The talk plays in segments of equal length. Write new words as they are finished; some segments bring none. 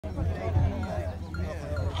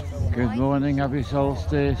Good morning, happy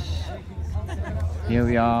solstice. Here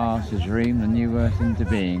we are to dream the new earth into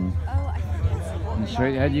being. And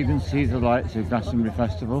straight ahead you can see the lights of Glastonbury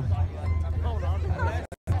Festival.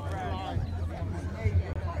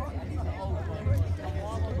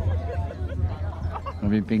 And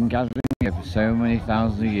we've been gathering here for so many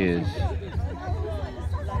thousands of years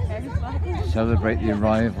to celebrate the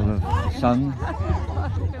arrival of the sun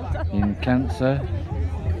in Cancer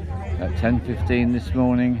at 10:15 this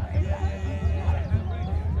morning.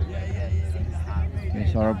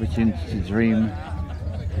 It's our opportunity to dream.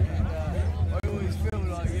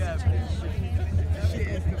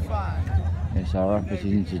 It's our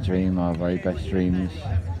opportunity to dream our very best dreams.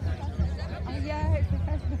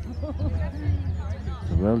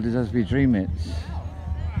 The world is as we dream it.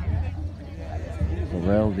 The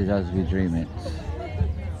world is as we dream it.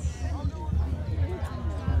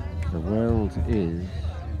 The world is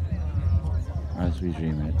as we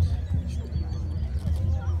dream it.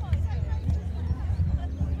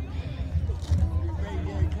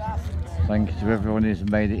 Thank you to everyone who's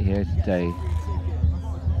made it here today.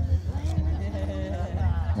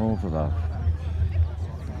 All for love.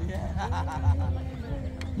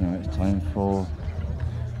 Now it's time for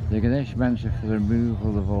the Ganesh mantra for the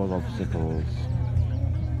removal of all obstacles.